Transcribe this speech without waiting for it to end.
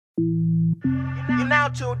now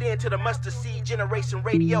tuned in to the Mustard Seed Generation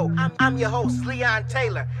Radio. I'm your host, Leon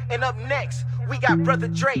Taylor. And up next, we got Brother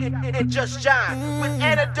Drake and Just John with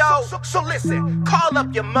Antidote. So listen, call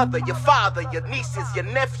up your mother, your father, your nieces, your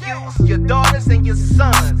nephews, your daughters, and your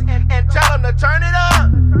sons. And tell them to turn it up.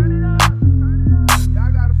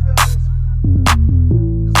 Y'all gotta feel this.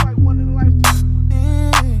 It's like one in a lifetime.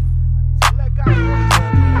 So let God know.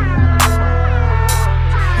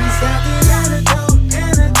 He's got the antidote,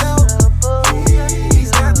 antidote.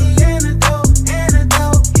 He's got the antidote,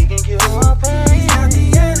 antidote. He can cure all pain. He's got the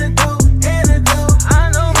antidote, antidote.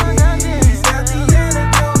 I know my God, he's got the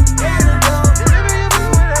antidote, antidote. Deliver you from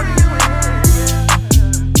whatever you in.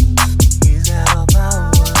 He's got all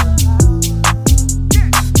power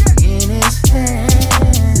in his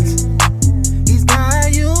hands. He's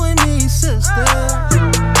got you and me, sister.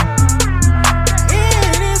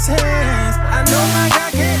 In his hands. I know my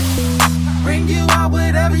God can bring you out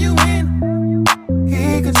whatever you in.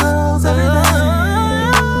 He controls everything.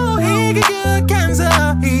 He can cure cancer.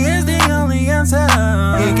 He is the only answer.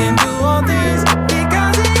 He can do all things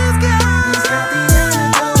because he is God. He's got the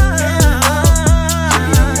antidote,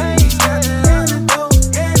 antidote. He's got the antidote,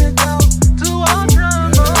 antidote to all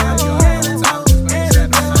trouble. Antidote,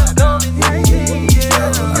 antidote. Hey,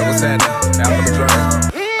 what's happening? Apple Drink.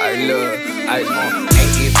 I love,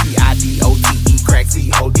 ANTIDOTE, crack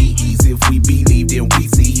CODEs. If we believe, then we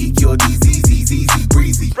see he cure disease, easy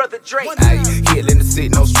breezy. Brother Drake. Ay, healing the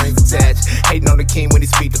sick, no strings attached. Hating on the king when he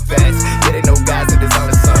speak the facts. Yeah, they know guys that is on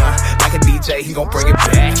the sun. Like a DJ, he gon' bring it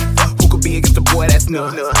back. Who could be against the boy? That's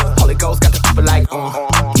none. Holy Ghost got the people like,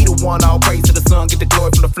 He the one, all praise to the sun. Get the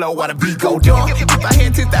glory from the flow while the beat go dumb. If I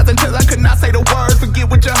had 10,000 till I could not say the words. Forget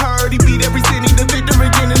what you heard. He beat every city, the victor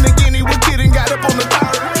again and again. He was kidding, got up on the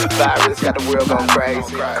third. Virus got the world going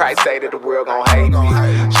crazy. Christ say that the world gon' hate me.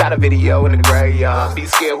 Shot a video in the graveyard. Be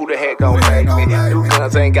scared who the heck gon' make me. New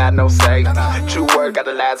guns ain't got no safety. True word got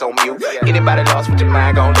the lies on mute. Anybody lost with your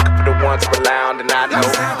mind gon' looking for the one to rely on, and I know.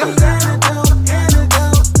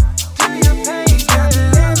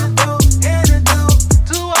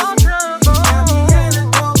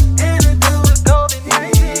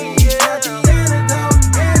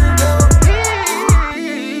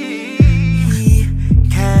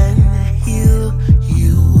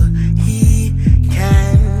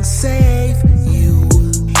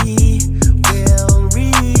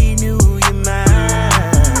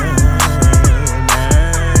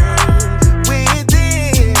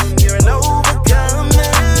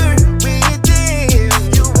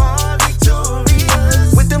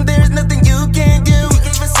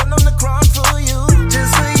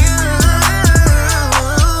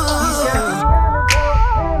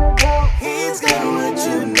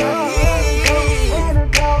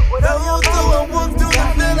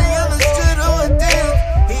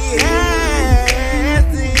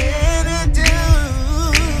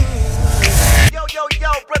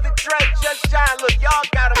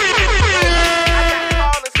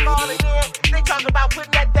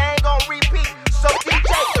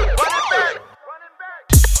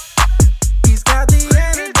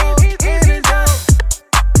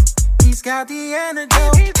 Got the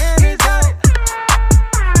antidote.